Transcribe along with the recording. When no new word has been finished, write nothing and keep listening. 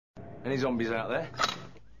Any zombies out there?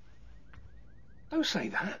 Don't say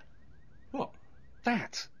that. What?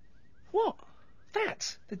 That? What?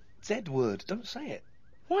 That? The Z word. Don't say it.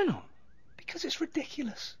 Why not? Because it's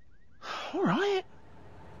ridiculous. All right.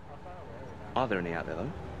 Are there any out there,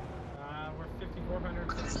 though? We're 5,400.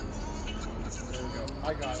 There we go.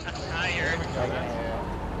 I got it. Higher.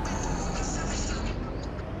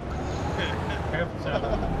 Careful, Seth.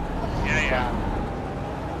 Yeah.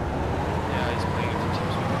 Yeah, he's playing for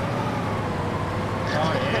Teams.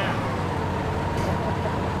 Oh, yeah.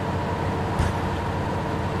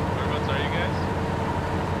 Whereabouts are you guys?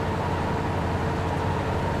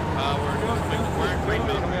 We're Green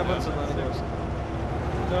Bay.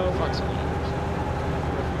 No, fuck.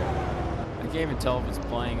 I can't even tell if it's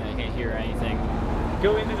playing. I can't hear anything.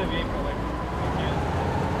 Go into the vehicle like you can.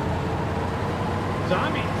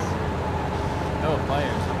 Zombies! No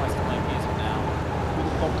players. I must playing music now.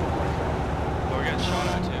 Oh, we're getting shot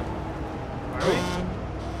at too. Are we?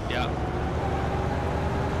 Yeah.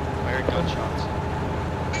 I heard gunshots.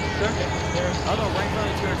 Oh no, right in front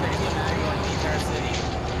of the church. I can see a mag going the entire city.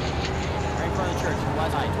 Right in front of the church.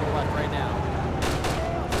 Left side, to the left right now.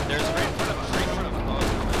 There's right in front of us. Right in front of us.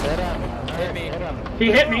 Hit him. Hit me.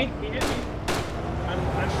 He hit me. He hit me. I'm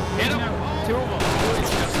Hit him. Two of them.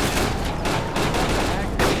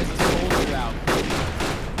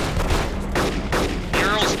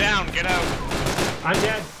 Mural's down. Get out. I'm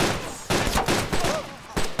dead.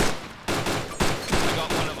 I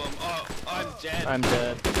got one of them. Oh, I'm dead. I'm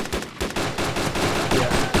dead. Yeah,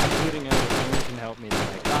 I'm bleeding out. Someone can help me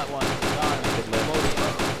tonight. Got one.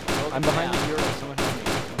 I'm behind the Euro. Someone help me.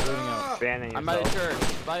 I'm bleeding out. Banning I'm by the church.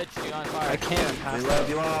 By the tree on fire. I can't. We love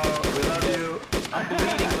you all. We love you. I'm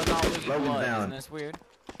bleeding but not losing Logan blood. down. Isn't this weird?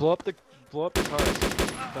 Blow up the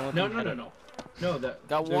cars. No. No,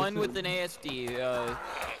 Got one with an ASD.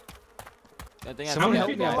 I think Someone help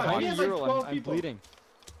me. people I'm alive? behind He the has like Euro. 12 I'm people. bleeding.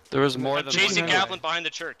 There was more I'm than chasing one. Gavlin behind the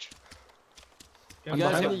church. You I'm guys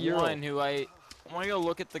behind have the Euro. one who I want to go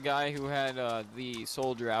look at the guy who had the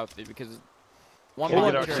soldier outfit because one Can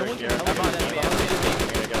we behind get the our church. church here? I'm on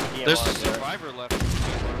enemy. There's a survivor left.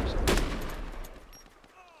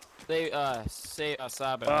 They say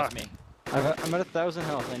Saba, that's me. I'm at 1,000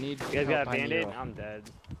 health. I need. You guys got a behind the band-aid? Euro. I'm dead.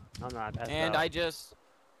 I'm not. That's And out. I just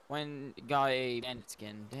got a bandit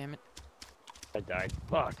skin. Damn it. I died.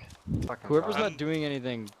 Fuck. Fucking Whoever's fuck. not doing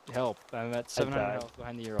anything, help. I'm at 700 died. health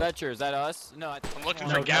behind the Euro. Fetcher, is that us? No, I'm looking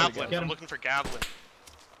No, for get him. Gavlin. I'm looking for Gavlin.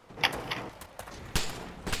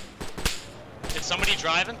 Is somebody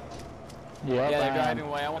driving? yeah, they're driving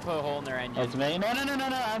away. I won't put a hole in their engine. That's me. No,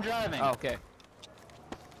 I'm driving. Oh, okay.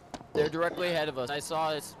 They're directly ahead of us. I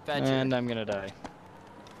saw this Fetcher. And I'm gonna die.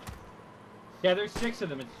 Yeah, there's 6 of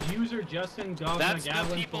them. It's User, Justin, Govna, That's the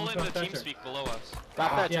Gavlin, people in Phone the Fetcher. TeamSpeak below us.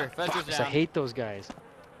 Got Fetcher. yeah. Fetcher's I down. hate those guys.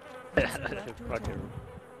 Fucking.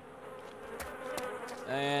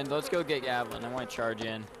 And let's go get Gavlin. I want to charge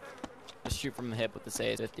in. Just shoot from the hip with the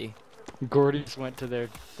SA-50. Gordy just went to their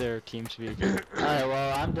TeamSpeak. Alright,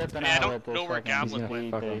 well, I'm dipping Yeah, I out don't with this know where fucking Gavlin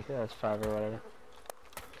went. BP. That's 5 or whatever.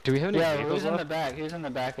 Do we have any Yeah, vehicles who's in the left? back? Who's in the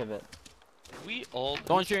back of it? We all.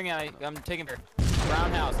 Don't shoot me. I'm taking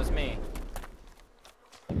Brown house. That's me.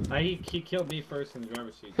 He killed me first in the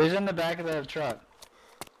driver's seat. Who's in the back of the truck?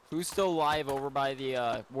 Who's still alive over by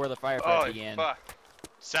the where the firefight Oh, began? fuck.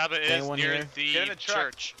 Saba is Anyone near here? the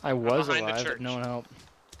church. I was behind the alive, church. but no one helped.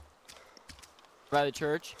 By the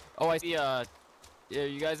church? Oh, I see. Yeah,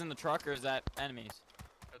 you guys in the truck or is that enemies?